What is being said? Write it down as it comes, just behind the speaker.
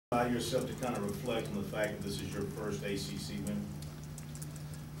Allow yourself to kind of reflect on the fact that this is your first ACC win?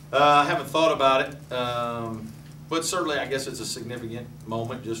 I haven't thought about it, but certainly I guess it's a significant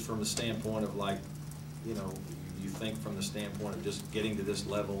moment just from the standpoint of, like, you know, you think from the standpoint of just getting to this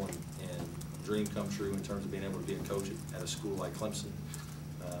level and dream come true in terms of being able to be a coach at a school like Clemson,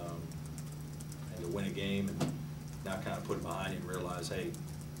 and to win a game and now kind of put it behind you and realize, hey,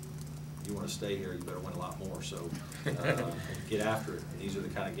 you want to stay here, you better win a lot more. So get after it. And these are the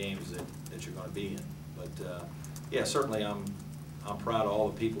kind of games that you're going to be in. But yeah, certainly I'm proud of all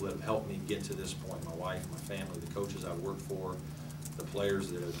the people that have helped me get to this point. My wife, my family, the coaches I've worked for, the players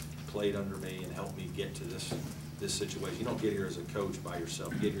that have played under me and helped me get to this situation. You don't get here as a coach by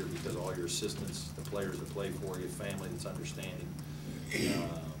yourself. You get here because all your assistants, the players that play for you, family that's understanding,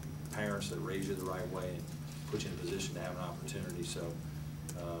 parents that raise you the right way and put you in a position to have an opportunity. So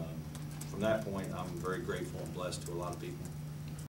from that point, I'm very grateful and blessed to a lot of people.